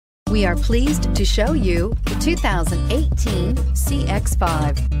We are pleased to show you the 2018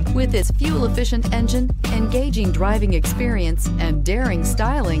 CX-5. With its fuel-efficient engine, engaging driving experience, and daring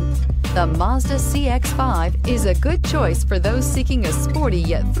styling, the Mazda CX-5 is a good choice for those seeking a sporty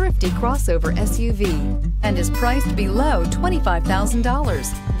yet thrifty crossover SUV and is priced below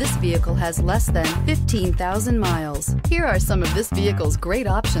 $25,000. This vehicle has less than 15,000 miles. Here are some of this vehicle's great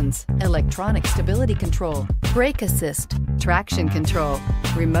options: electronic stability control, brake assist, traction control,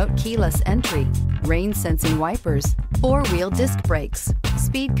 remote keyless entry, rain sensing wipers, four-wheel disc brakes,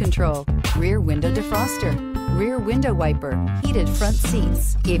 speed control, rear window defroster, rear window wiper, heated front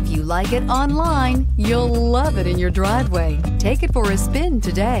seats. If you like it online, you'll love it in your driveway. Take it for a spin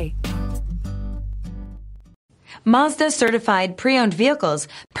today. Mazda certified pre-owned vehicles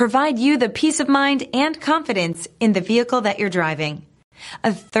provide you the peace of mind and confidence in the vehicle that you're driving.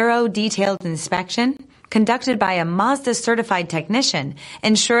 A thorough, detailed inspection conducted by a Mazda certified technician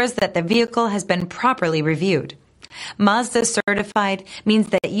ensures that the vehicle has been properly reviewed. Mazda certified means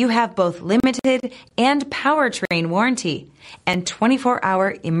that you have both limited and powertrain warranty and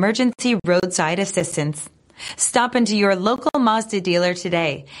 24-hour emergency roadside assistance. Stop into your local Mazda dealer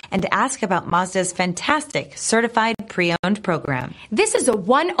today and ask about Mazda's fantastic certified pre-owned program. This is a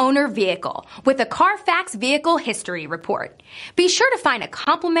one-owner vehicle with a Carfax Vehicle History Report. Be sure to find a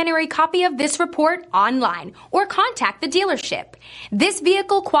complimentary copy of this report online or contact the dealership. This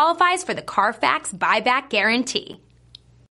vehicle qualifies for the Carfax Buyback Guarantee.